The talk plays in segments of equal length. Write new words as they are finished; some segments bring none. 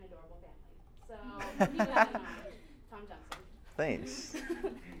So keep that in mind. Tom Johnson. Thanks.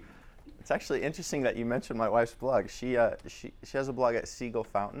 It's actually interesting that you mentioned my wife's blog. She has a blog at Seagull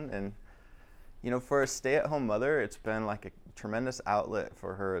Fountain, and for a stay-at-home mother, it's been like a tremendous outlet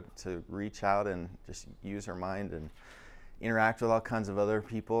for her to reach out and just use her mind and interact with all kinds of other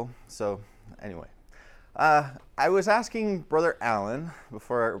people. So anyway, I was asking Brother Alan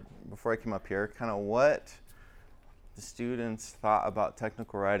before I came up here, kind of what the students thought about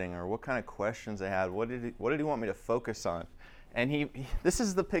technical writing, or what kind of questions they had. What did he want me to focus on? And this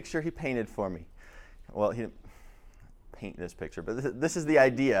is the picture he painted for me. Well, he didn't paint this picture, but this is the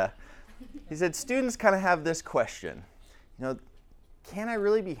idea. He said students kind of have this question, can I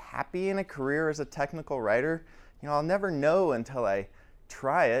really be happy in a career as a technical writer? I'll never know until I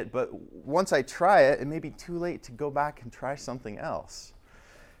try it, but once I try it, it may be too late to go back and try something else.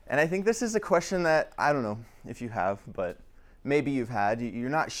 And I think this is a question that, I don't know if you have, but maybe you've had. You're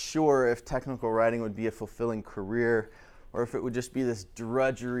not sure if technical writing would be a fulfilling career, or if it would just be this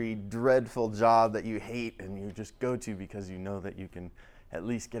drudgery, dreadful job that you hate and you just go to because you know that you can at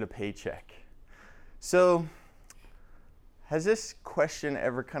least get a paycheck. So, has this question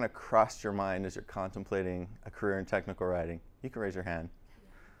ever kind of crossed your mind as you're contemplating a career in technical writing? You can raise your hand.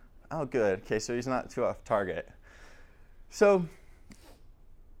 Oh, good. Okay, so he's not too off target. So,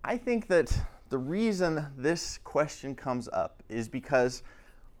 I think that the reason this question comes up is because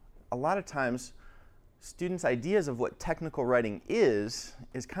a lot of times students' ideas of what technical writing is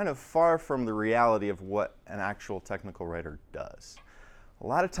kind of far from the reality of what an actual technical writer does. A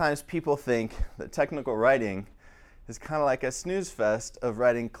lot of times people think that technical writing is kind of like a snooze fest of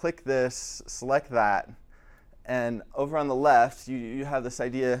writing click this, select that, and over on the left you have this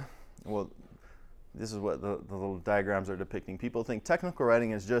idea, well, this is what the little diagrams are depicting. People think technical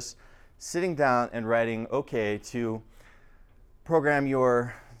writing is just sitting down and writing, okay, to program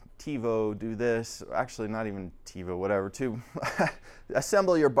your TiVo, do this, actually not even TiVo, whatever, to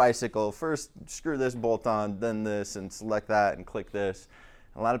assemble your bicycle. First screw this bolt on, then this, and select that, and click this.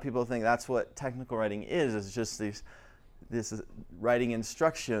 A lot of people think that's what technical writing is. It's just this writing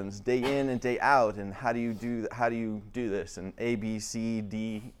instructions day in and day out, and how do you do this, and A, B, C,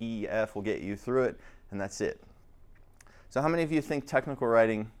 D, E, F will get you through it, and that's it. So how many of you think technical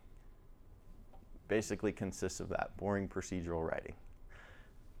writing basically consists of that, boring procedural writing?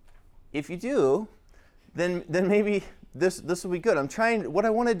 If you do, then maybe this will be good. What I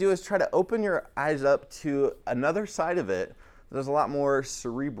want to do is try to open your eyes up to another side of it that's a lot more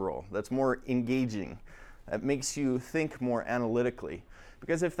cerebral, that's more engaging, that makes you think more analytically.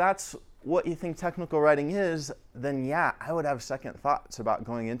 Because if that's what you think technical writing is, then yeah, I would have second thoughts about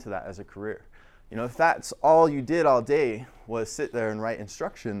going into that as a career. If that's all you did all day was sit there and write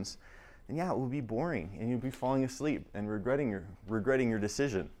instructions, then yeah, it would be boring, and you'd be falling asleep and regretting your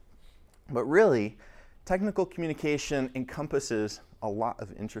decision. But really, technical communication encompasses a lot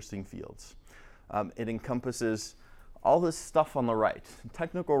of interesting fields. It encompasses all this stuff on the right.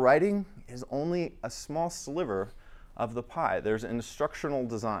 Technical writing is only a small sliver of the pie. There's instructional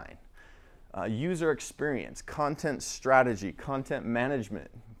design, user experience, content strategy, content management,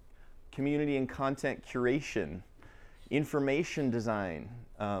 community and content curation, information design,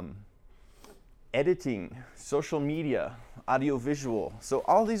 editing, social media, audiovisual. So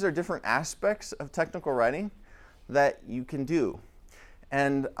all these are different aspects of technical writing that you can do.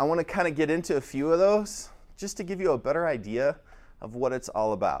 And I want to kind of get into a few of those just to give you a better idea of what it's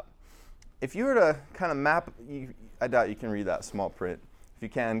all about. If you were to kind of map, I doubt you can read that small print. If you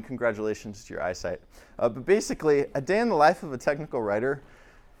can, congratulations to your eyesight. But basically, a day in the life of a technical writer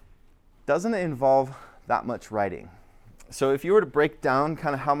doesn't involve that much writing. So if you were to break down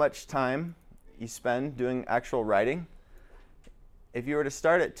kind of how much time you spend doing actual writing, if you were to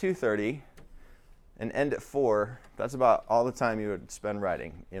start at 2:30 and end at 4, that's about all the time you would spend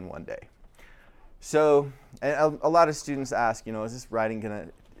writing in one day. So, and a lot of students ask,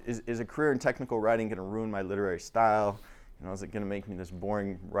 is a career in technical writing going to ruin my literary style? Is it going to make me this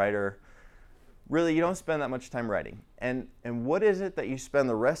boring writer? Really, you don't spend that much time writing. And what is it that you spend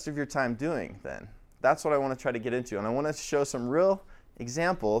the rest of your time doing then? That's what I want to try to get into. And I want to show some real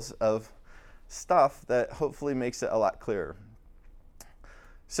examples of stuff that hopefully makes it a lot clearer.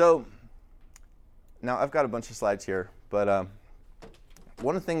 So, now I've got a bunch of slides here, but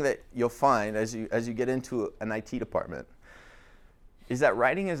one thing that you'll find as you get into an IT department is that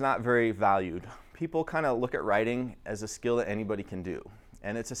writing is not very valued. People kind of look at writing as a skill that anybody can do.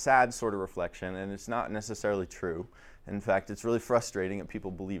 And it's a sad sort of reflection, and it's not necessarily true. In fact, it's really frustrating that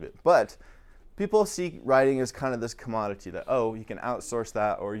people believe it. But people see writing as kind of this commodity that, oh, you can outsource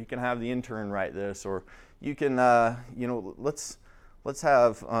that, or you can have the intern write this, or you can, let's let's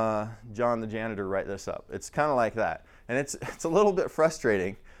have John the janitor write this up. It's kind of like that. And it's a little bit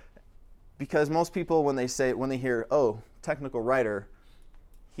frustrating because most people when they hear, oh, technical writer,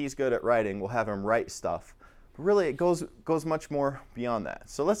 he's good at writing, we'll have him write stuff. But really it goes much more beyond that.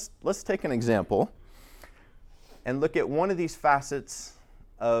 So let's take an example and look at one of these facets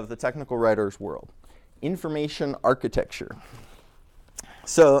of the technical writer's world. Information architecture.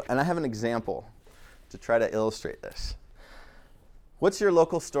 So, and I have an example to try to illustrate this. What's your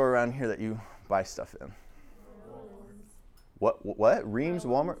local store around here that you buy stuff in? What? Reams,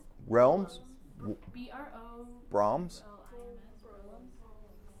 Walmart, Realms? B-R-O. Brahms?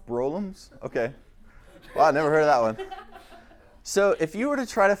 Brolums. Brolums? Okay. Wow, I never heard of that one. So if you were to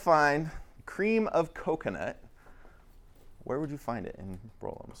try to find cream of coconut, where would you find it in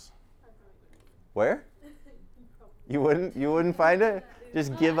Brolums? Where? You wouldn't find it?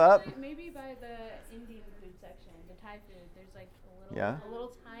 Just give up? Maybe by the Indian food section, the Thai food. There's like Yeah? a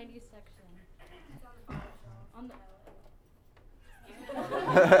little tiny section. On the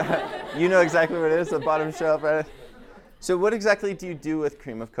You know exactly what it is, the bottom shelf, right? So what exactly do you do with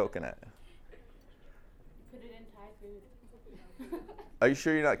cream of coconut? Put it in Thai food. Are you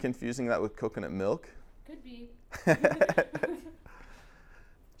sure you're not confusing that with coconut milk? Could be.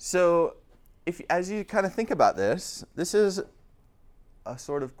 So as you kind of think about this is a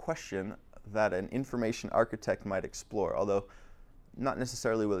sort of question that an information architect might explore, although not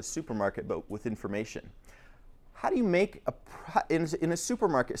necessarily with a supermarket, but with information. How do you make in a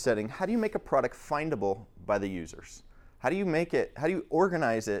supermarket setting, how do you make a product findable by the users? How do you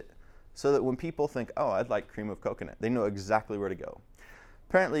organize it so that when people think, oh, I'd like cream of coconut, they know exactly where to go?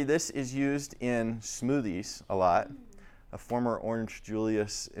 Apparently this is used in smoothies a lot. A former Orange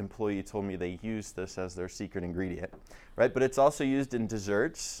Julius employee told me they use this as their secret ingredient, right? But it's also used in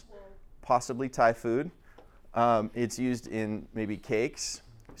desserts, possibly Thai food. It's used in maybe cakes.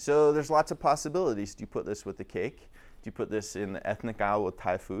 So there's lots of possibilities. Do you put this with the cake? Do you put this in the ethnic aisle with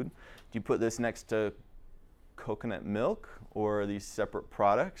Thai food? Do you put this next to coconut milk, or are these separate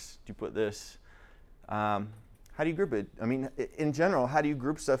products? Do you put this, how do you group it? I mean, in general, how do you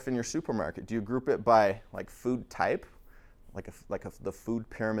group stuff in your supermarket? Do you group it by like food type? The food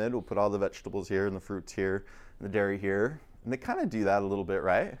pyramid, we'll put all the vegetables here and the fruits here and the dairy here. And they kind of do that a little bit,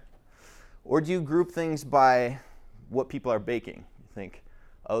 right? Or do you group things by what people are baking? You think,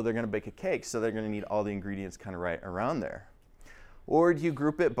 oh, they're going to bake a cake, so they're going to need all the ingredients kind of right around there. Or do you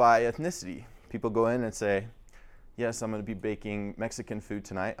group it by ethnicity? People go in and say, yes, I'm going to be baking Mexican food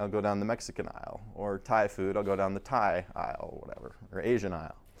tonight. I'll go down the Mexican aisle. Or Thai food, I'll go down the Thai aisle, or whatever, or Asian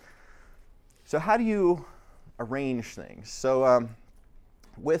aisle. So how do you arrange things? So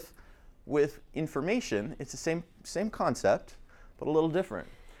with information, it's the same concept, but a little different.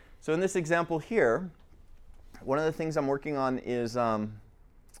 So in this example here, one of the things I'm working on is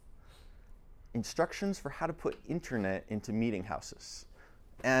instructions for how to put internet into meeting houses.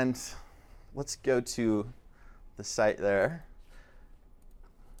 And let's go to the site there.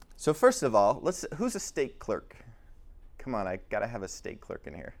 So first of all, who's a state clerk? Come on, I gotta have a state clerk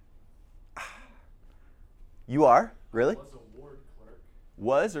in here. You are? Really? I was a ward clerk.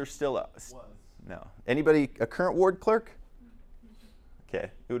 Was or still? Was. No. Anybody a current ward clerk? Okay,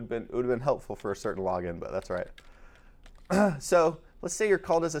 it would have been helpful for a certain login, but that's all right. So let's say you're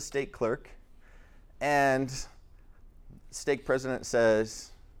called as a state clerk, and stake president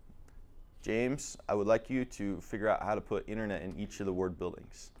says, James, I would like you to figure out how to put internet in each of the ward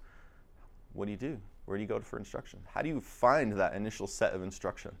buildings. What do you do? Where do you go for instruction? How do you find that initial set of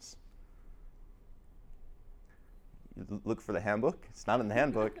instructions? You look for the handbook? It's not in the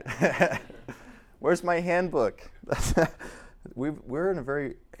handbook. Where's my handbook? We're in a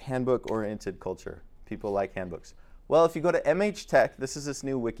very handbook-oriented culture. People like handbooks. Well, if you go to MH Tech, this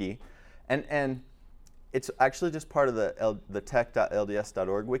new wiki, and it's actually just part of the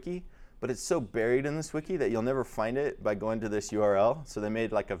tech.lds.org wiki, but it's so buried in this wiki that you'll never find it by going to this URL. So they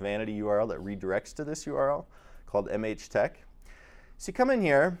made like a vanity URL that redirects to this URL called MH Tech. So you come in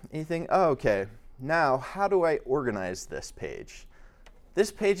here and you think, oh, okay, now how do I organize this page?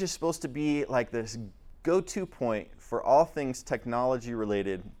 This page is supposed to be like this go-to point for all things technology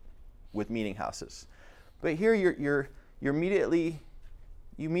related with meeting houses. But here you immediately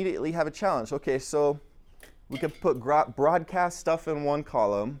have a challenge. Okay, so we can put broadcast stuff in one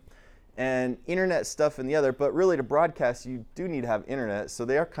column and internet stuff in the other, but really to broadcast you do need to have internet, so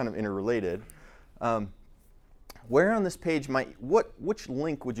they are kind of interrelated. Where on this page which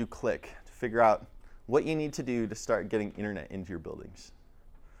link would you click to figure out what you need to do to start getting internet into your buildings?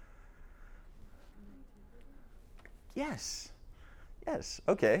 Yes.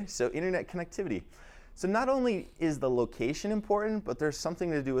 Okay, so internet connectivity. So not only is the location important, but there's something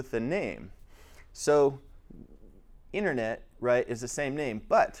to do with the name. So internet, right, is the same name.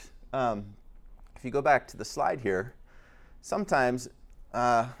 But if you go back to the slide here, sometimes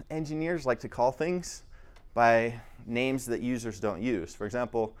engineers like to call things by names that users don't use. For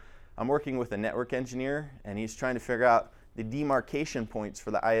example, I'm working with a network engineer, and he's trying to figure out the demarcation points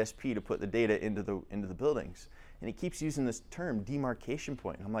for the ISP to put the data into the buildings. And he keeps using this term, demarcation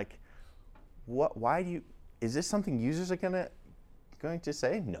point. And I'm like, what? Why do you? Is this something users are going to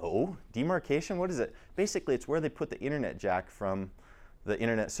say? No, demarcation. What is it? Basically, it's where they put the internet jack from the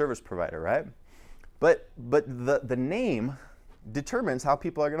internet service provider, right? But the name determines how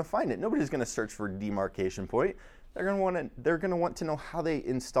people are going to find it. Nobody's going to search for demarcation point. They're going to want to know how they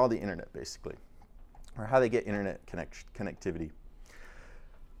install the internet, basically, or how they get internet connectivity.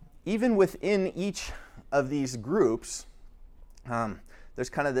 Even within each of these groups, there's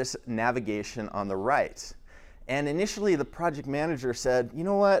kind of this navigation on the right. And initially, the project manager said, you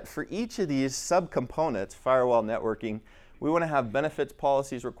know what, for each of these subcomponents, firewall, networking, we want to have benefits,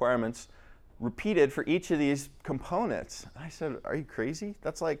 policies, requirements repeated for each of these components. I said, are you crazy?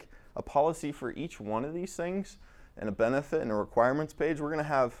 That's like a policy for each one of these things and a benefit and a requirements page. We're going to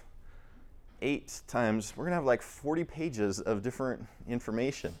have we're going to have like 40 pages of different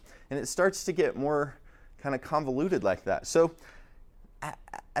information. And it starts to get more kind of convoluted like that. So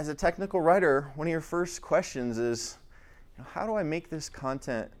as a technical writer, one of your first questions is, how do I make this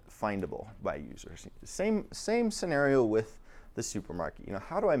content findable by users? Same scenario with the supermarket.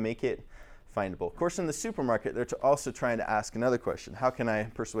 How do I make it findable? Of course, in the supermarket, they're also trying to ask another question. How can I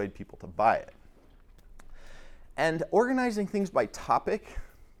persuade people to buy it? And organizing things by topic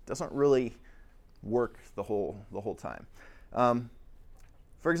doesn't really work the whole time.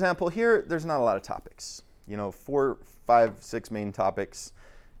 For example, here, there's not a lot of topics. 4, 5, 6 main topics.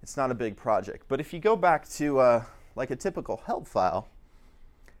 It's not a big project. But if you go back to like a typical help file,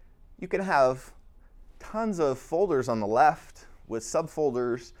 you can have tons of folders on the left with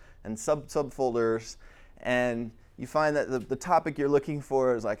subfolders and subfolders, and you find that the topic you're looking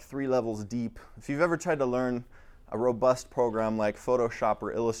for is like 3 levels deep. If you've ever tried to learn a robust program like Photoshop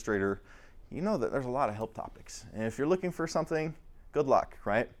or Illustrator, you know that there's a lot of help topics. And if you're looking for something, good luck,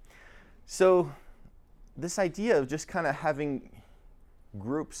 right? So this idea of just kind of having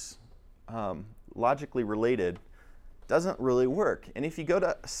groups logically related doesn't really work. And if you go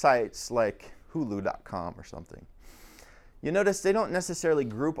to sites like Hulu.com or something, you notice they don't necessarily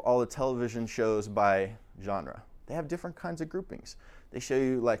group all the television shows by genre. They have different kinds of groupings. They show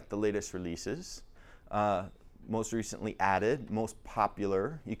you like the latest releases, most recently added, most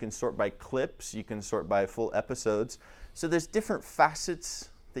popular. You can sort by clips, you can sort by full episodes. So there's different facets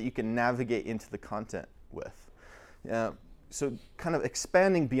that you can navigate into the content with. So kind of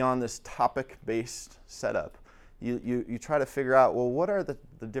expanding beyond this topic-based setup, you try to figure out, well, what are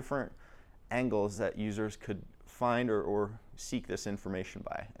the different angles that users could find or seek this information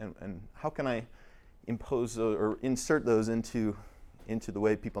by, and how can I impose those or insert those into the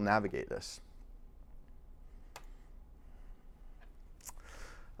way people navigate this.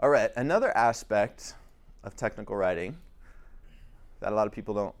 All right, another aspect of technical writing that a lot of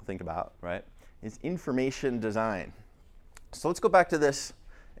people don't think about, right, is information design. So let's go back to this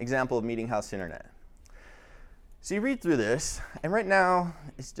example of Meeting House Internet. So you read through this, and right now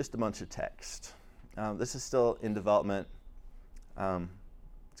it's just a bunch of text. This is still in development.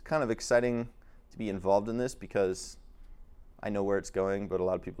 It's kind of exciting to be involved in this because I know where it's going, but a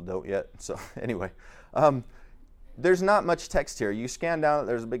lot of people don't yet. So anyway, there's not much text here. You scan down,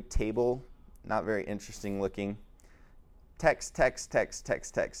 there's a big table, not very interesting looking. Text, text, text,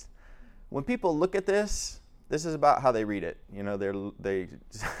 text, text. When people look at this is about how they read it.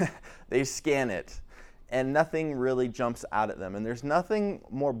 They scan it, and nothing really jumps out at them. And there's nothing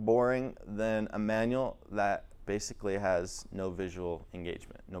more boring than a manual that basically has no visual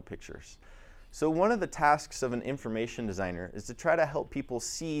engagement, no pictures. So one of the tasks of an information designer is to try to help people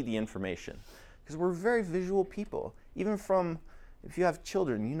see the information, because we're very visual people. Even from, if you have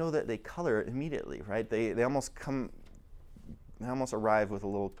children, you know that they color immediately, right? They almost arrive with a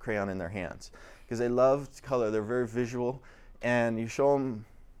little crayon in their hands because they love to color. They're very visual, and you show them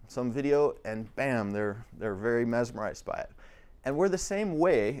some video, and bam, they're very mesmerized by it. And we're the same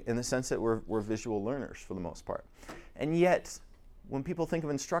way in the sense that we're visual learners for the most part. And yet, when people think of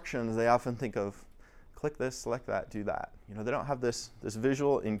instructions, they often think of click this, select that, do that. They don't have this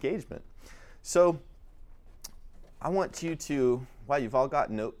visual engagement. So I want you to, wow, you've all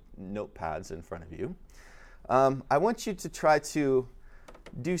got notepads in front of you. I want you to try to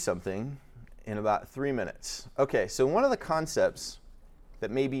do something in about 3 minutes. Okay, so one of the concepts that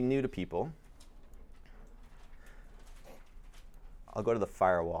may be new to people I'll go to the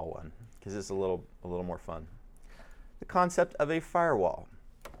firewall one because it's a little more fun. The concept of a firewall.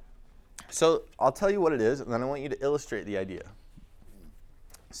 So I'll tell you what it is, and then I want you to illustrate the idea.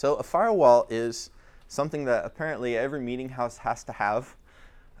 So a firewall is something that apparently every meeting house has to have,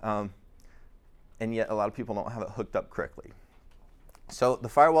 and yet a lot of people don't have it hooked up correctly. So the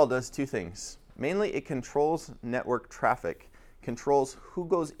firewall does two things. Mainly, it controls network traffic, controls who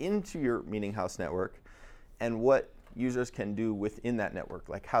goes into your meeting house network, and what users can do within that network,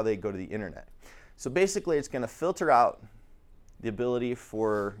 like how they go to the internet. So basically, it's going to filter out the ability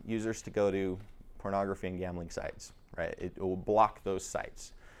for users to go to pornography and gambling sites, right? It will block those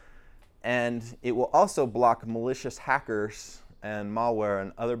sites. And it will also block malicious hackers and malware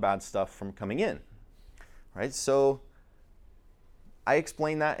and other bad stuff from coming in, right? So I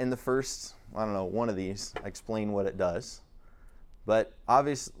explain that in the first, one of these. I explain what it does. But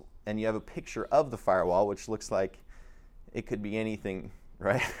obviously, and you have a picture of the firewall, which looks like it could be anything,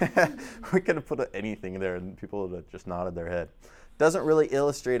 right? We could have put anything there and people would have just nodded their head. Doesn't really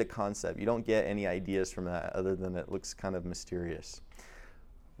illustrate a concept. You don't get any ideas from that other than it looks kind of mysterious.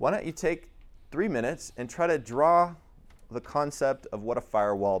 Why don't you take 3 minutes and try to draw the concept of what a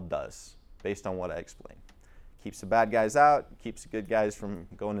firewall does based on what I explained. Keeps the bad guys out, keeps the good guys from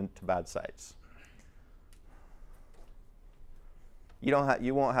going into bad sites.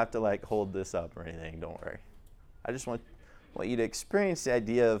 You won't have to like hold this up or anything, don't worry. I just want you to experience the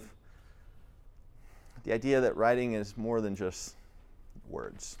idea that writing is more than just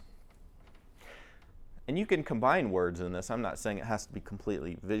words. And you can combine words in this. I'm not saying it has to be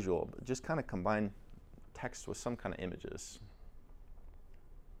completely visual, but just kind of combine text with some kind of images.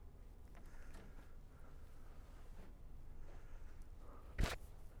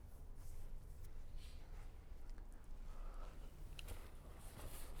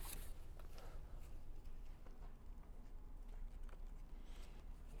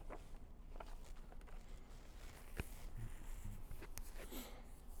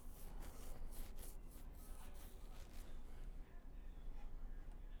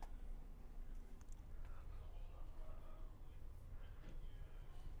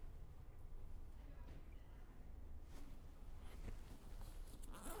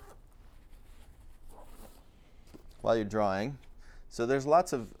 While you're drawing. So there's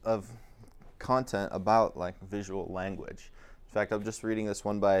lots of content about like visual language. In fact, I'm just reading this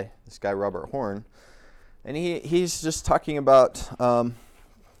one by this guy, Robert Horn, and he's just talking about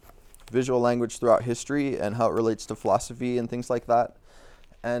visual language throughout history and how it relates to philosophy and things like that.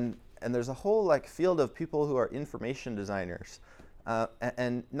 And there's a whole like field of people who are information designers.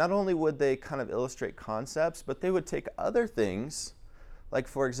 And not only would they kind of illustrate concepts, but they would take other things, like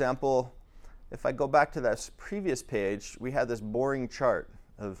for example, if I go back to that previous page, we had this boring chart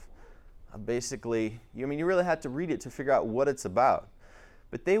of basically, you really had to read it to figure out what it's about.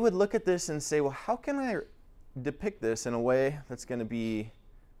 But they would look at this and say, well, how can I depict this in a way that's going to be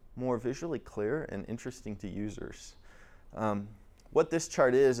more visually clear and interesting to users? What this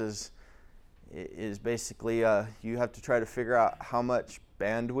chart is basically you have to try to figure out how much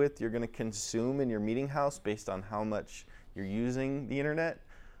bandwidth you're going to consume in your meeting house based on how much you're using the internet.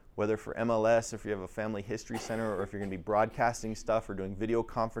 Whether for MLS, if you have a family history center, or if you're going to be broadcasting stuff or doing video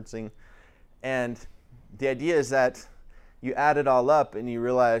conferencing. And the idea is that you add it all up and you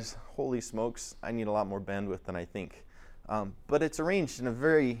realize, holy smokes, I need a lot more bandwidth than I think. But it's arranged in a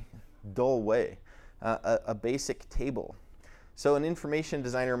very dull way, a basic table. So an information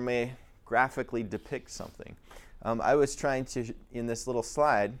designer may graphically depict something. I was trying to, in this little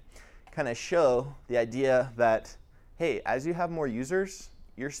slide, kind of show the idea that, hey, as you have more users,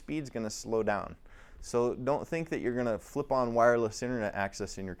 your speed's going to slow down. So don't think that you're going to flip on wireless internet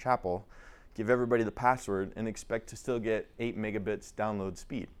access in your chapel, give everybody the password, and expect to still get 8 megabits download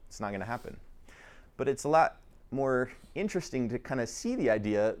speed. It's not going to happen. But it's a lot more interesting to kind of see the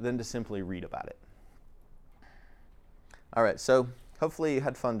idea than to simply read about it. All right, so hopefully you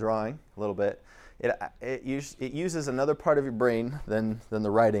had fun drawing a little bit. It uses another part of your brain than the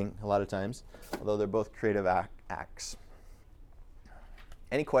writing a lot of times, although they're both creative acts.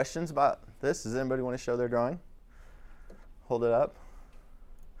 Any questions about this? Does anybody want to show their drawing? Hold it up.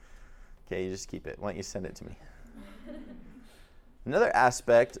 Okay, you just keep it. Why don't you send it to me? Another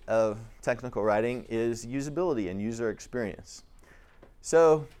aspect of technical writing is usability and user experience.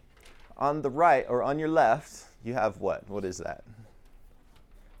 So on the right, or on your left, you have what? What is that?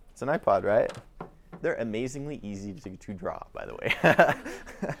 It's an iPod, right? They're amazingly easy to draw, by the way.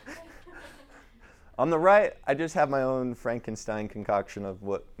 On the right, I just have my own Frankenstein concoction of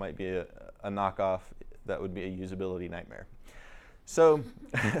what might be a knockoff that would be a usability nightmare. So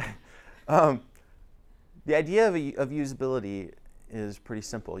the idea of usability is pretty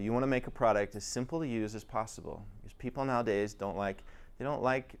simple. You want to make a product as simple to use as possible, because people nowadays don't like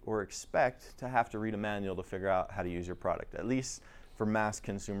or expect to have to read a manual to figure out how to use your product, at least for mass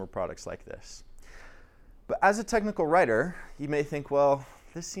consumer products like this. But as a technical writer, you may think, well,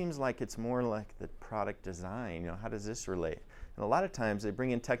 this seems like it's more like the product design. How does this relate? And a lot of times they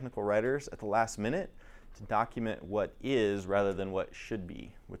bring in technical writers at the last minute to document what is rather than what should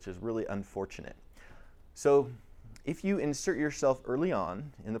be, which is really unfortunate. So if you insert yourself early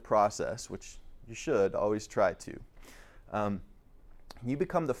on in the process, which you should always try to, you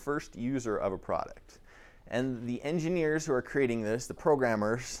become the first user of a product. And the engineers who are creating this, the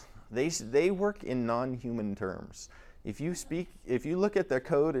programmers, they work in non-human terms. If you look at their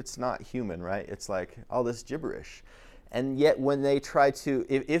code, it's not human, right? It's like all this gibberish. And yet when they try to,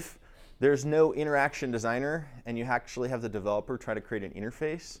 if there's no interaction designer and you actually have the developer try to create an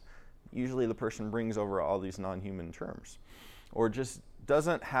interface, usually the person brings over all these non-human terms or just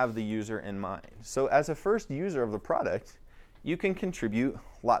doesn't have the user in mind. So as a first user of the product, you can contribute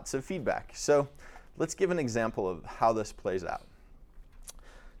lots of feedback. So let's give an example of how this plays out.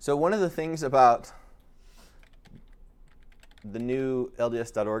 So one of the things about the new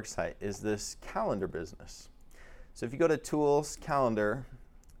LDS.org site is this calendar business. So if you go to Tools, Calendar,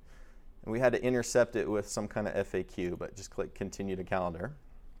 and we had to intercept it with some kind of FAQ, but just click Continue to Calendar.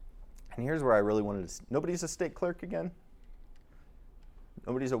 And here's where I really wanted to nobody's a state clerk again?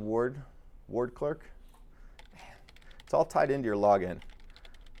 Nobody's a ward clerk? Man, it's all tied into your login.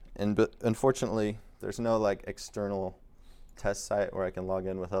 But unfortunately, there's no external test site where I can log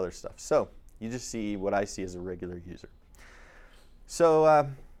in with other stuff. So you just see what I see as a regular user. So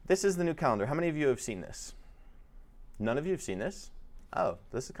this is the new calendar. How many of you have seen this? None of you have seen this? Oh,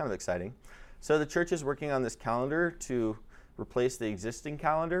 this is kind of exciting. So the church is working on this calendar to replace the existing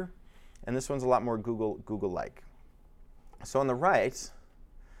calendar, and this one's a lot more Google-like. So on the right,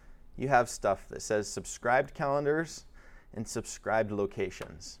 you have stuff that says subscribed calendars and subscribed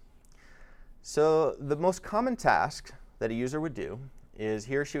locations. So the most common task that a user would do is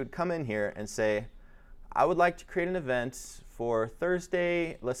he or she would come in here and say, I would like to create an event for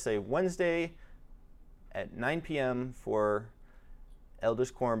Thursday, let's say Wednesday at 9 p.m. for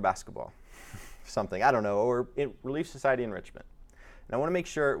Elders Quorum basketball, something, I don't know, or Relief Society enrichment. And I want to make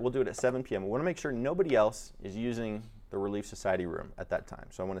sure, we'll do it at 7 p.m. I want to make sure nobody else is using the Relief Society room at that time.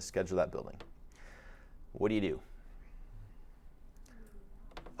 So I want to schedule that building. What do you do?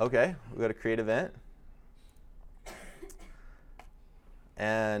 Okay, we got to create an event.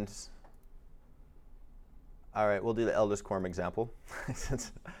 And all right, we'll do the Elders Quorum example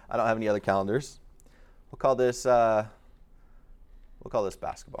since I don't have any other calendars. We'll call this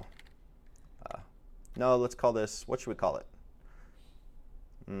basketball. No, let's call this, what should we call it?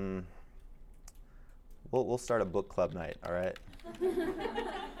 We'll start a book club night, all right?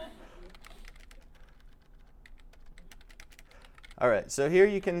 All right, so here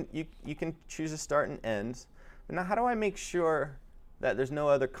you can choose a start and end. But now how do I make sure that there's no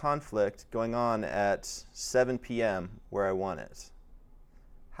other conflict going on at 7 p.m. where I want it?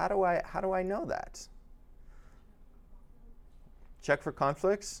 How do I know that? Check for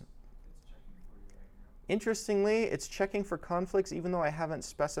conflicts? Interestingly, it's checking for conflicts even though I haven't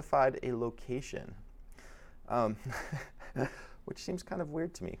specified a location. Which seems kind of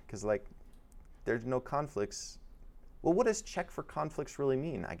weird to me, because there's no conflicts. Well, what does check for conflicts really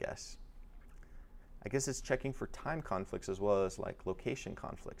mean, I guess? I guess it's checking for time conflicts as well as location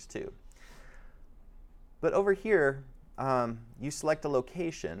conflicts too. But over here, you select a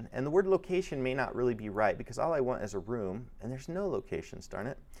location, and the word location may not really be right because all I want is a room, and there's no locations, darn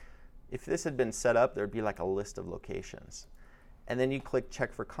it. If this had been set up, there'd be a list of locations. And then you click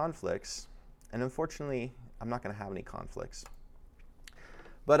check for conflicts, and unfortunately, I'm not going to have any conflicts.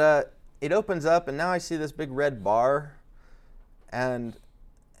 But it opens up, and now I see this big red bar, and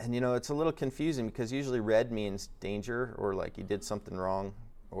it's a little confusing because usually red means danger or you did something wrong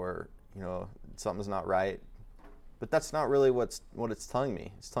or something's not right. But that's not really what it's telling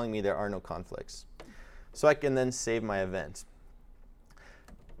me. It's telling me there are no conflicts. So I can then save my event.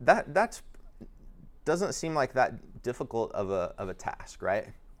 That doesn't seem like that difficult of a task, right?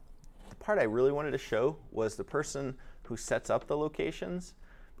 The part I really wanted to show was the person who sets up the locations,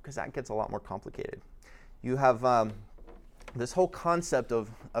 because that gets a lot more complicated. You have this whole concept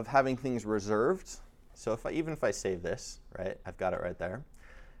of having things reserved. So even if I save this, right, I've got it right there.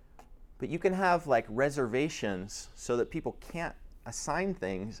 But you can have reservations so that people can't assign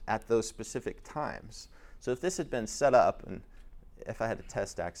things at those specific times. So if this had been set up, and if I had to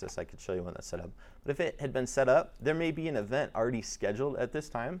test access, I could show you when that's set up. But if it had been set up, there may be an event already scheduled at this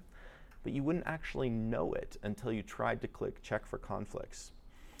time, but you wouldn't actually know it until you tried to click check for conflicts.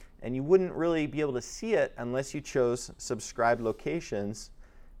 And you wouldn't really be able to see it unless you chose subscribe locations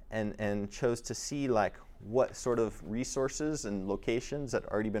and chose to see like what sort of resources and locations had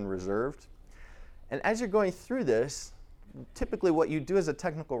already been reserved. And as you're going through this, typically what you do as a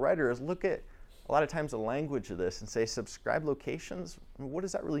technical writer is look at a lot of times the language of this and say subscribe locations. What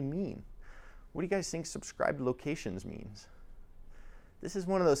does that really mean? What do you guys think subscribed locations means? This is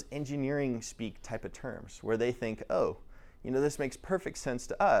one of those engineering speak type of terms where they think, oh, this makes perfect sense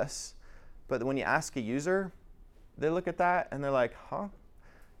to us, but when you ask a user, they look at that and they're like, huh?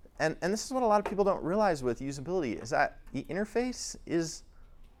 And this is what a lot of people don't realize with usability, is that the interface is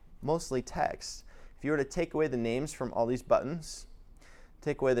mostly text. If you were to take away the names from all these buttons,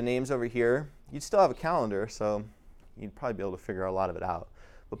 take away the names over here, you'd still have a calendar, so you'd probably be able to figure a lot of it out.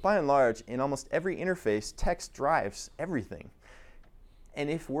 But by and large, in almost every interface, text drives everything.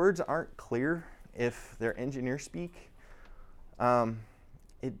 And if words aren't clear, if they're engineer speak,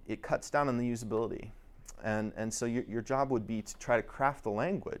 it cuts down on the usability. And so your job would be to try to craft the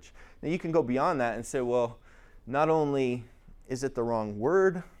language. Now you can go beyond that and say, well, not only is it the wrong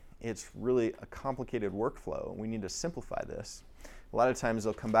word, it's really a complicated workflow. We need to simplify this. A lot of times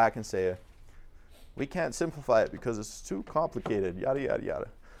they'll come back and say, we can't simplify it because it's too complicated, yada, yada, yada.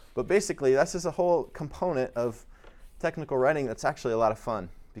 But basically, that's just a whole component of technical writing that's actually a lot of fun,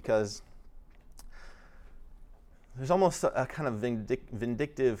 because there's almost a kind of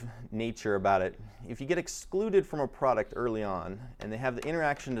vindictive nature about it. If you get excluded from a product early on, and they have the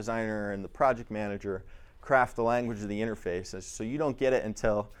interaction designer and the project manager craft the language of the interface, so you don't get it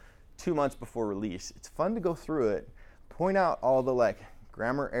until 2 months before release, it's fun to go through it, point out all the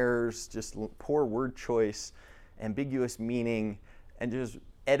grammar errors, just poor word choice, ambiguous meaning, and just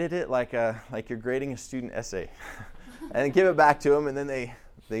edit it like you're grading a student essay, and then give it back to them, and then they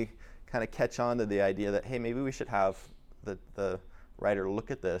kind of catch on to the idea that, hey, maybe we should have the writer look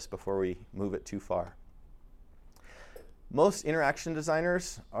at this before we move it too far. Most interaction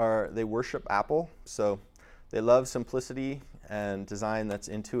designers they worship Apple, so they love simplicity and design that's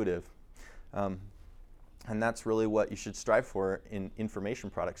intuitive. And that's really what you should strive for in information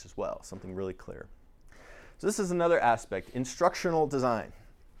products as well, something really clear. So this is another aspect, instructional design.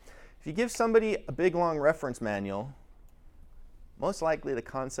 If you give somebody a big, long reference manual, most likely the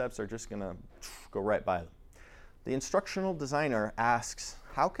concepts are just going to go right by them. The instructional designer asks,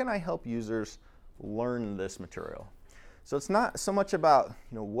 how can I help users learn this material? So it's not so much about,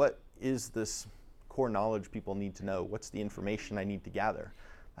 what is this core knowledge people need to know? What's the information I need to gather?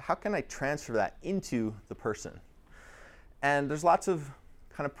 How can I transfer that into the person? And there's lots of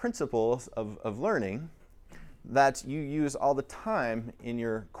kind of principles of learning that you use all the time in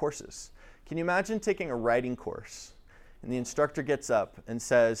your courses. Can you imagine taking a writing course and the instructor gets up and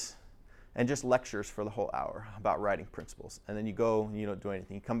says, and just lectures for the whole hour about writing principles, and then you go and you don't do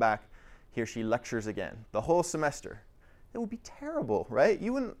anything. You come back, he or she lectures again, the whole semester. It would be terrible, right? It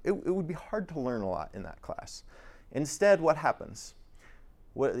would be hard to learn a lot in that class. Instead, what happens?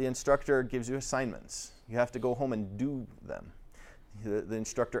 The instructor gives you assignments. You have to go home and do them. The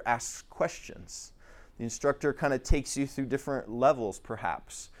instructor asks questions. The instructor kind of takes you through different levels,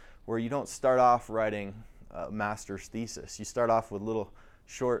 perhaps, where you don't start off writing a master's thesis. You start off with little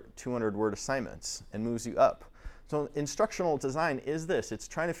short 200-word assignments and moves you up. So instructional design is this. It's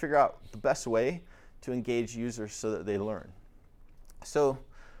trying to figure out the best way to engage users so that they learn. So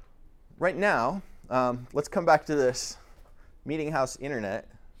right now, let's come back to this Meeting House Internet.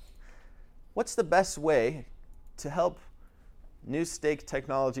 What's the best way to help new stake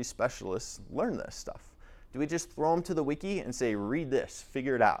technology specialists learn this stuff? Do we just throw them to the wiki and say, read this,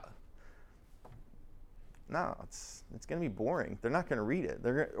 figure it out? No, it's going to be boring. They're not going to read it.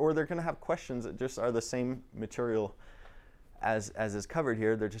 They're going to have questions that just are the same material as is covered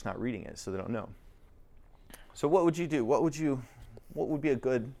here. They're just not reading it, so they don't know. So what would you do? What would be a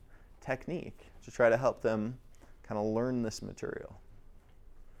good technique to try to help them kind of learn this material?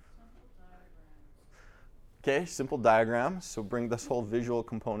 Okay, simple diagrams. So bring this whole visual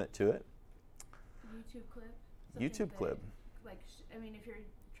component to it. YouTube clip. YouTube clip. If you're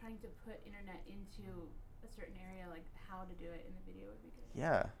trying to put internet into a certain area, like how to do it in the video would be good.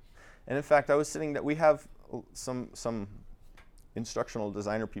 Yeah, and in fact, we have some instructional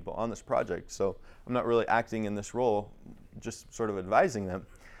designer people on this project, so I'm not really acting in this role, just sort of advising them.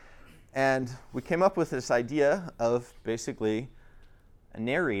 And we came up with this idea of basically a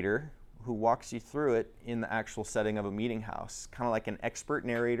narrator who walks you through it in the actual setting of a meeting house, kind of like an expert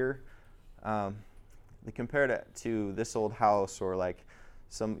narrator. They compared it to This Old House, or like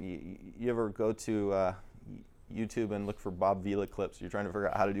you ever go to YouTube and look for Bob Vila clips. You're trying to figure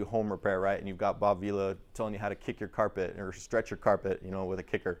out how to do home repair, right? And you've got Bob Vila telling you how to kick your carpet or stretch your carpet, with a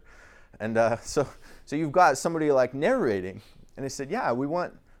kicker. And so you've got somebody like narrating. And they said, yeah, we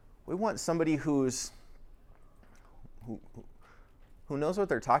want somebody who knows what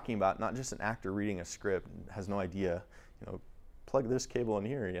they're talking about, not just an actor reading a script and has no idea, plug this cable in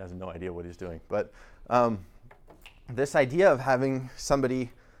here, he has no idea what he's doing. But this idea of having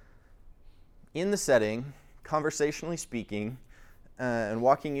somebody in the setting, conversationally speaking, and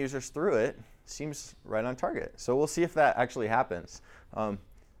walking users through it seems right on target. So we'll see if that actually happens.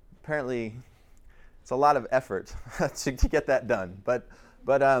 Apparently, it's a lot of effort to get that done. But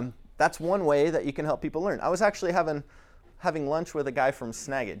that's one way that you can help people learn. I was actually having lunch with a guy from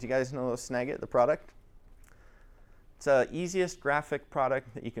Snagit. Do you guys know Snagit, the product? It's the easiest graphic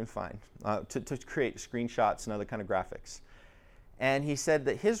product that you can find to create screenshots and other kind of graphics. And he said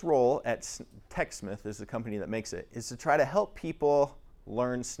that his role at TechSmith, is the company that makes it, is to try to help people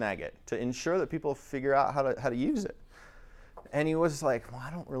learn Snagit, to ensure that people figure out how to use it. And he was like, well,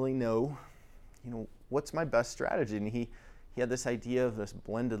 I don't really know, what's my best strategy? And he had this idea of this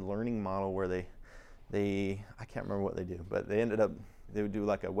blended learning model where they I can't remember what they do, but they would do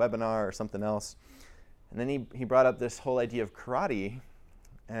like a webinar or something else. And then he brought up this whole idea of karate.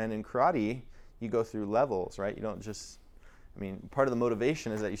 And in karate, you go through levels, right? You don't just, part of the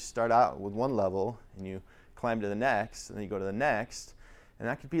motivation is that you start out with one level and you climb to the next, and then you go to the next. And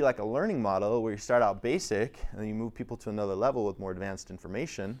that could be like a learning model where you start out basic and then you move people to another level with more advanced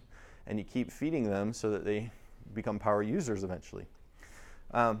information, and you keep feeding them so that they become power users eventually.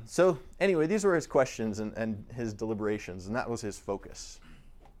 So anyway, these were his questions and his deliberations, and that was his focus.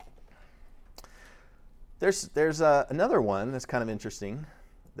 There's another one that's kind of interesting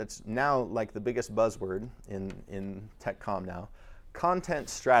that's now like the biggest buzzword in TechCom now, content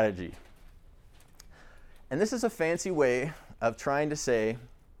strategy. And this is a fancy way of trying to say,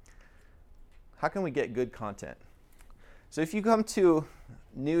 how can we get good content? So if you come to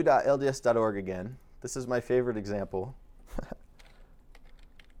new.lds.org again, this is my favorite example.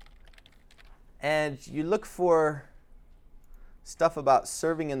 And you look for stuff about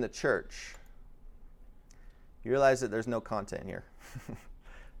serving in the church, you realize that there's no content here.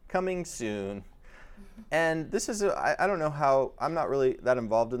 Coming soon. And this is, I don't know how, I'm not really that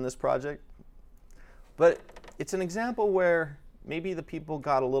involved in this project, but it's an example where maybe the people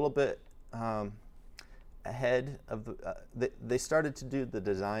got a little bit ahead of they started to do the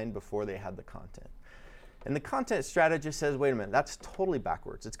design before they had the content. And the content strategist says, wait a minute, that's totally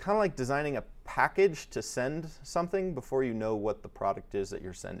backwards. It's kind of like designing a package to send something before you know what the product is that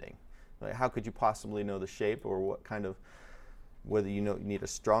you're sending. Like, how could you possibly know the shape or what kind of, whether you need a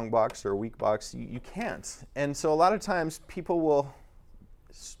strong box or a weak box? You can't. And so a lot of times people will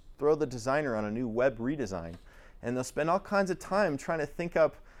throw the designer on a new web redesign, and they'll spend all kinds of time trying to think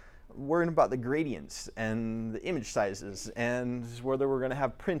up, worrying about the gradients and the image sizes and whether we're going to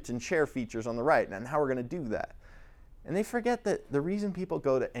have print and share features on the right and how we're going to do that. And they forget that the reason people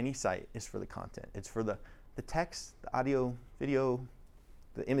go to any site is for the content. It's for the text, the audio, video,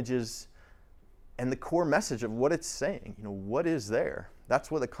 the images, and the core message of what it's saying. What is there? That's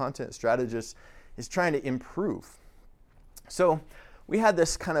what the content strategist is trying to improve. So we had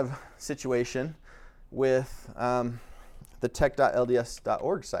this kind of situation with the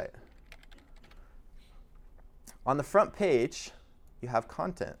tech.lds.org site. On the front page, you have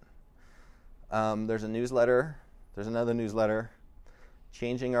content. There's a newsletter, there's another newsletter,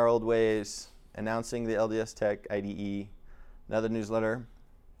 changing our old ways, announcing the LDS Tech IDE, another newsletter.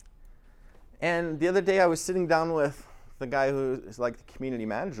 And the other day I was sitting down with the guy who is like the community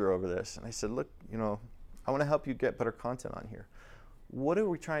manager over this, and I said, look, I want to help you get better content on here. What are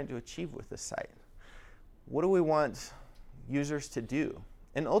we trying to achieve with this site? What do we want users to do?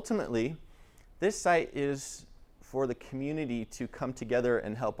 And ultimately, this site is for the community to come together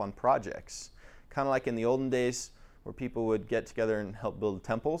and help on projects. Kind of like in the olden days where people would get together and help build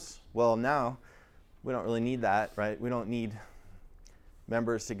temples. Well, now we don't really need that, right? We don't need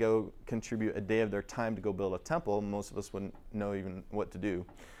members to go contribute a day of their time to go build a temple. Most of us wouldn't know even what to do.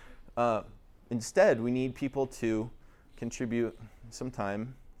 Instead, we need people to contribute some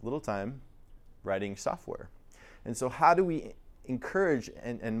time, little time, writing software. And so how do we encourage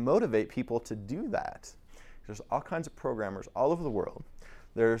and motivate people to do that? There's all kinds of programmers all over the world.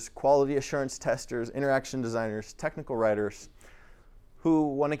 There's quality assurance testers, interaction designers, technical writers who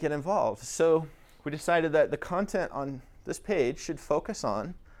want to get involved. So we decided that the content on this page should focus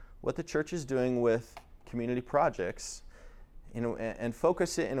on what the church is doing with community projects and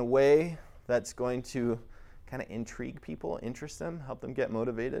focus it in a way that's going to kind of intrigue people, interest them, help them get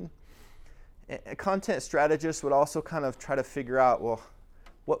motivated. A content strategist would also kind of try to figure out, well,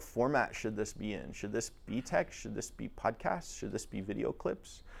 what format should this be in? Should this be text? Should this be podcasts? Should this be video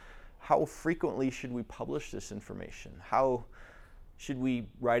clips? How frequently should we publish this information? How should we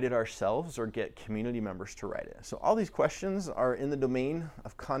write it ourselves or get community members to write it? So all these questions are in the domain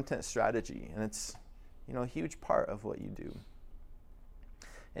of content strategy, and it's, you know, a huge part of what you do.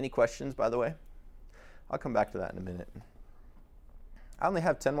 Any questions, by the way? I'll come back to that in a minute. I only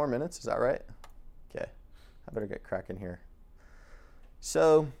have 10 more minutes, is that right? Okay, I better get cracking here.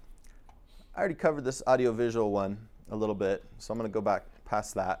 So I already covered this audiovisual one a little bit, so I'm going to go back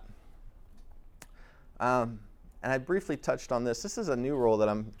past that. And I briefly touched on this. This is a new role that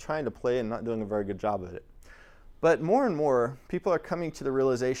I'm trying to play and not doing a very good job of it. But more and more, people are coming to the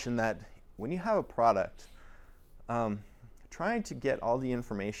realization that when you have a product, trying to get all the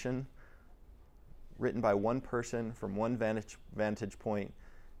information written by one person from one vantage point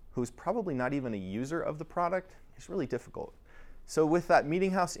who's probably not even a user of the product is really difficult. So with that Meeting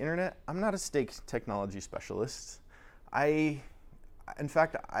House Internet, I'm not a steak technology specialist. In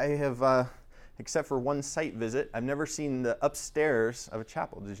fact, I have, except for one site visit, I've never seen the upstairs of a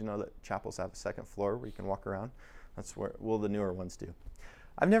chapel. Did you know that chapels have a second floor where you can walk around? That's where, well, the newer ones do.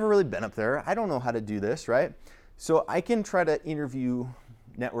 I've never really been up there. I don't know how to do this, right? So I can try to interview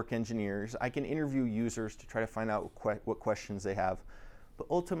network engineers. I can interview users to try to find out what questions they have. But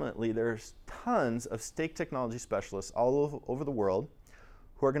ultimately, there's tons of steak technology specialists all over the world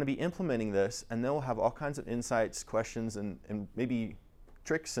who are going to be implementing this, and they'll have all kinds of insights, questions, and maybe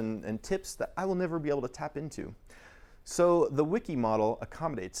tricks and tips that I will never be able to tap into. So the wiki model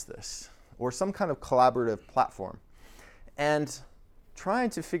accommodates this, or some kind of collaborative platform. And trying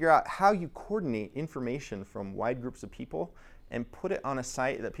to figure out how you coordinate information from wide groups of people and put it on a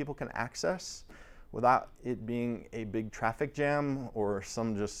site that people can access without it being a big traffic jam or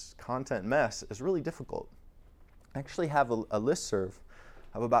some just content mess is really difficult. I actually have a listserv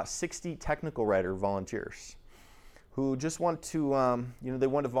of about 60 technical writer volunteers who just want to, they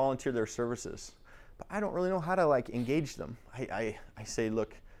want to volunteer their services. But I don't really know how to engage them. I say,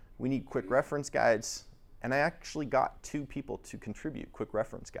 look, we need quick reference guides. And I actually got 2 people to contribute quick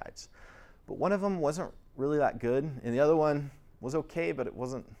reference guides. But one of them wasn't really that good, and the other one was okay, but it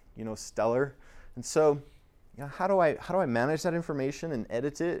wasn't, stellar. And so, how do I manage that information and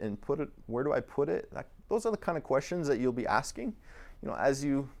edit it and put it, where do I put it? Those are the kind of questions that you'll be asking, as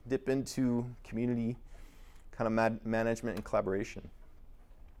you dip into community kind of management and collaboration.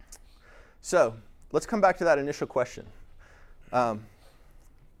 So, let's come back to that initial question.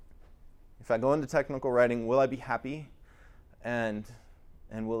 If I go into technical writing, will I be happy? And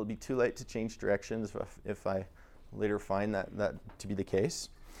will it be too late to change directions if I later find that to be the case?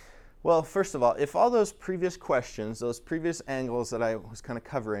 Well, first of all, if all those previous questions, those previous angles that I was kind of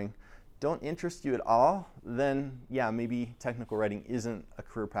covering, don't interest you at all, then yeah, maybe technical writing isn't a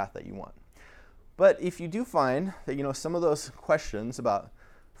career path that you want. But if you do find that some of those questions about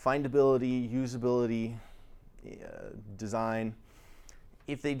findability, usability, design,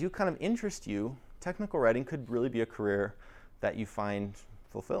 if they do kind of interest you, technical writing could really be a career that you find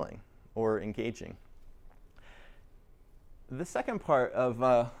fulfilling or engaging. The second part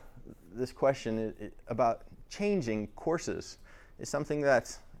of this question about changing courses is something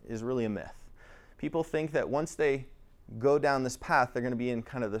that is really a myth. People think that once they go down this path, they're going to be in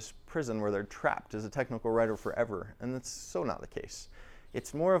kind of this prison where they're trapped as a technical writer forever, and that's so not the case.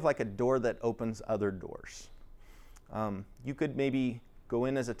 It's more of like a door that opens other doors. You could maybe go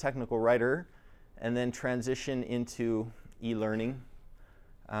in as a technical writer and then transition into e-learning.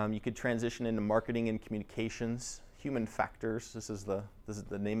 You could transition into marketing and communications, human factors. This is the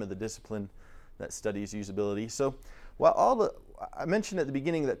name of the discipline that studies usability. So while I mentioned at the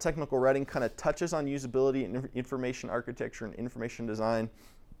beginning that technical writing kind of touches on usability and information architecture and information design,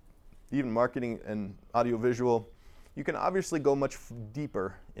 even marketing and audiovisual, you can obviously go much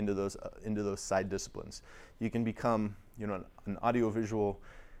deeper into those side disciplines. You can become an audiovisual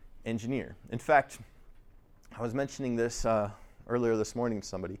engineer. In fact, I was mentioning this earlier this morning to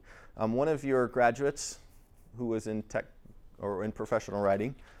somebody. One of your graduates who was in tech or in professional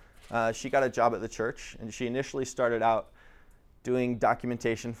writing, she got a job at the church, and she initially started out doing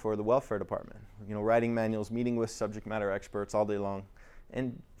documentation for the welfare department, writing manuals, meeting with subject matter experts all day long.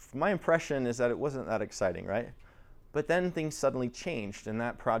 And my impression is that it wasn't that exciting, right? But then things suddenly changed, and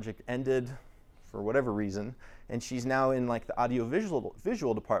that project ended for whatever reason, and she's now in the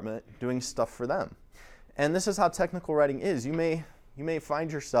audiovisual department doing stuff for them. And this is how technical writing is. You may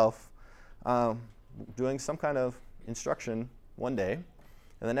find yourself doing some kind of instruction one day,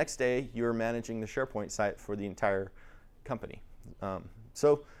 and the next day you're managing the SharePoint site for the entire company.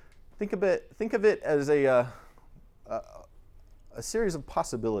 So think of it as a series of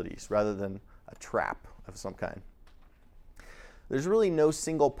possibilities rather than a trap of some kind. There's really no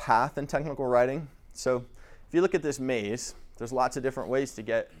single path in technical writing. So if you look at this maze, there's lots of different ways to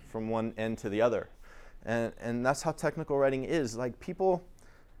get from one end to the other. And that's how technical writing is. Like people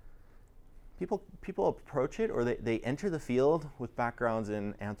approach it, or they enter the field with backgrounds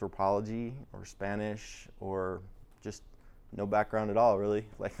in anthropology or Spanish or just no background at all, really.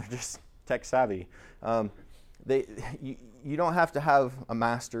 Like they're just tech savvy. You don't have to have a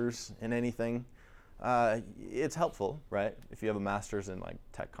master's in anything. It's helpful, right? If you have a master's in like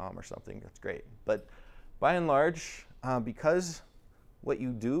tech comm or something, that's great. But by and large, because what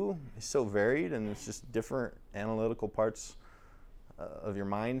you do is so varied and it's just different analytical parts of your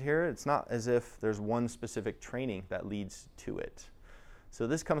mind here, it's not as if there's one specific training that leads to it. So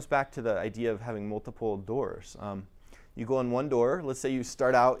this comes back to the idea of having multiple doors. You go in one door, let's say you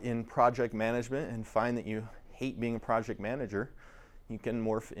start out in project management and find that you hate being a project manager, you can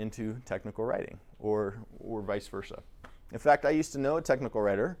morph into technical writing or vice versa. In fact, I used to know a technical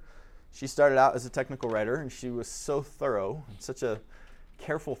writer. She started out as a technical writer and she was so thorough and such a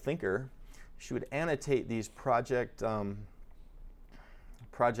careful thinker. She would annotate these project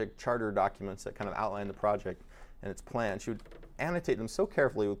charter documents that kind of outline the project and its plan. She would annotate them so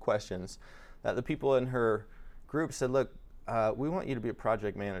carefully with questions that the people in her group said, look, we want you to be a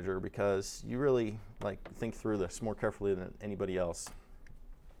project manager because you really think through this more carefully than anybody else.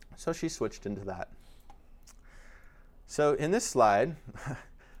 So she switched into that. So in this slide,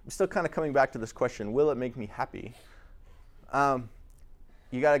 I'm still kind of coming back to this question, will it make me happy?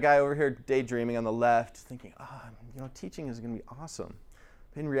 You got a guy over here daydreaming on the left thinking, teaching is going to be awesome.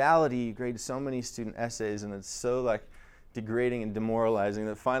 But in reality, you grade so many student essays and it's so degrading and demoralizing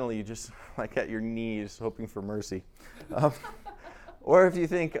that finally you just at your knees hoping for mercy. Or if you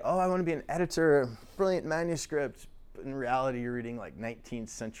think, I want to be an editor, brilliant manuscript, but in reality you're reading 19th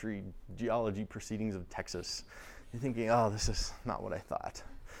century geology proceedings of Texas. You're thinking, this is not what I thought.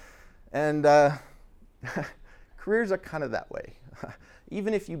 And careers are kind of that way.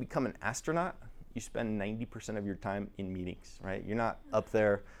 Even if you become an astronaut, you spend 90% of your time in meetings, right? You're not up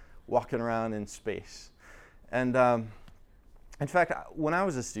there walking around in space. And in fact, when I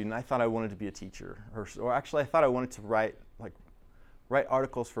was a student, I thought I wanted to be a teacher, or actually I thought I wanted to write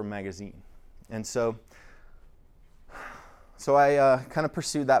articles for a magazine. And so I kind of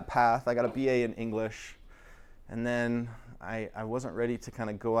pursued that path. I got a BA in English, and then I wasn't ready to kind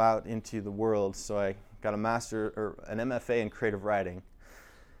of go out into the world, so I got an MFA in creative writing.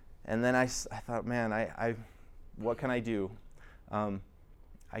 And then I thought, man, what can I do?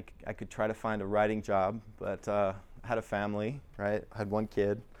 I could try to find a writing job, but I had a family, right? I had one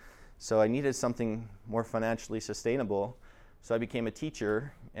kid. So I needed something more financially sustainable. So I became a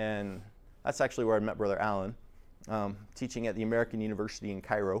teacher, and that's actually where I met Brother Alan, teaching at the American University in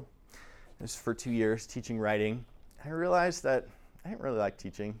Cairo. It was for 2 years, teaching writing. I realized that I didn't really like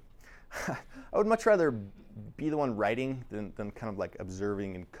teaching. I would much rather be the one writing than kind of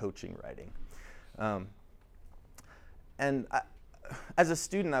observing and coaching writing. As a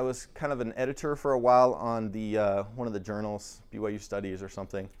student, I was kind of an editor for a while on the one of the journals, BYU Studies or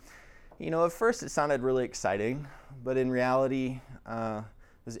something. At first it sounded really exciting, but in reality, I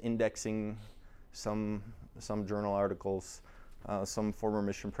was indexing some journal articles, some former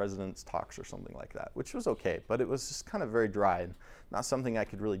mission presidents' talks or something like that, which was okay, but it was just kind of very dry and not something I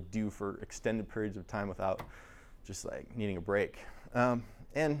could really do for extended periods of time without just needing a break.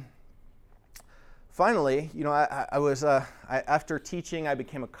 And finally, I was after teaching, I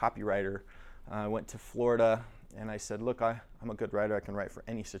became a copywriter. I went to Florida, and I said, look, I'm a good writer. I can write for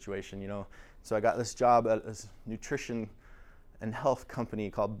any situation, So I got this job at this nutrition and health company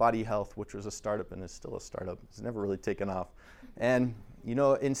called Body Health, which was a startup and is still a startup. It's never really taken off. And,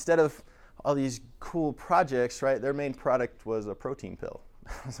 instead of all these cool projects, right, their main product was a protein pill.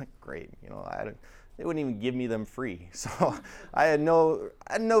 I was like, great, they wouldn't even give me them free. So I had no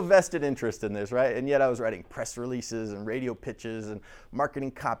vested interest in this, right? And yet I was writing press releases and radio pitches and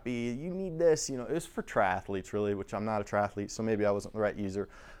marketing copy. You need this, it was for triathletes really, which I'm not a triathlete, so maybe I wasn't the right user.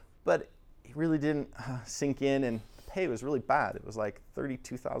 But it really didn't sink in, and the pay was really bad. It was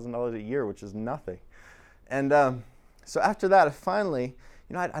 $32,000 a year, which is nothing. And so after that, I finally,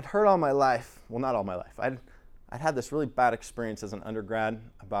 I'd heard all my life, well, not all my life. I'd had this really bad experience as an undergrad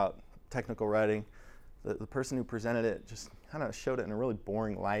about technical writing. The person who presented it just kind of showed it in a really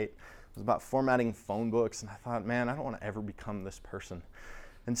boring light. It was about formatting phone books, and I thought, man, I don't want to ever become this person.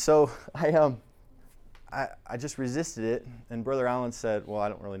 And so I just resisted it, and Brother Alan said, well, I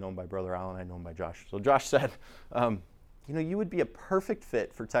don't really know him by Brother Alan, I know him by Josh. So Josh said, you would be a perfect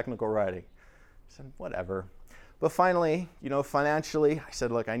fit for technical writing. I said, whatever. But finally, financially, I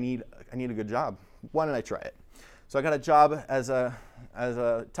said, look, I need a good job. Why don't I try it? So I got a job as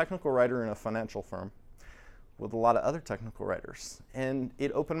a technical writer in a financial firm with a lot of other technical writers. And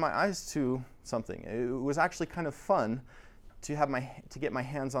it opened my eyes to something. It was actually kind of fun to get my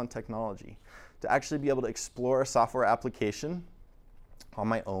hands on technology, to actually be able to explore a software application on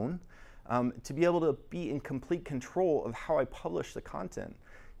my own, to be able to be in complete control of how I publish the content.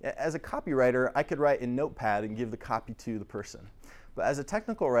 As a copywriter, I could write in Notepad and give the copy to the person. But as a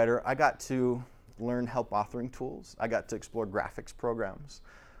technical writer, I got to learn help authoring tools. I got to explore graphics programs.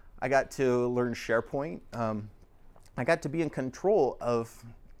 I got to learn SharePoint. I got to be in control of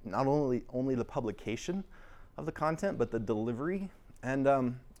not only the publication of the content, but the delivery. And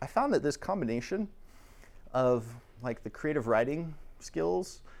I found that this combination of like the creative writing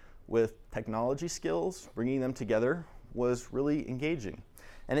skills with technology skills, bringing them together, was really engaging.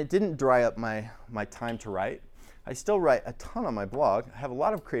 And it didn't dry up my time to write. I still write a ton on my blog. I have a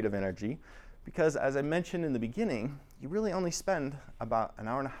lot of creative energy because, as I mentioned in the beginning, you really only spend about an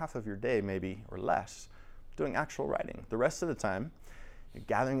hour and a half of your day, maybe, or less, doing actual writing. The rest of the time, you're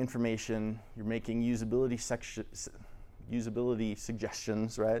gathering information, you're making usability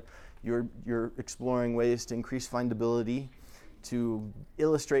suggestions, right? You're exploring ways to increase findability, to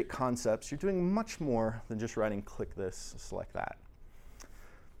illustrate concepts. You're doing much more than just writing click this, select that.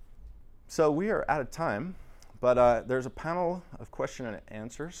 So we are out of time, but there's a panel of question and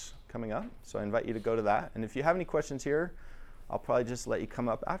answers coming up, so I invite you to go to that. And if you have any questions here, I'll probably just let you come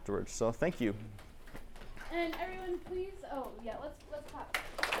up afterwards. So thank you. And everyone, please, let's clap.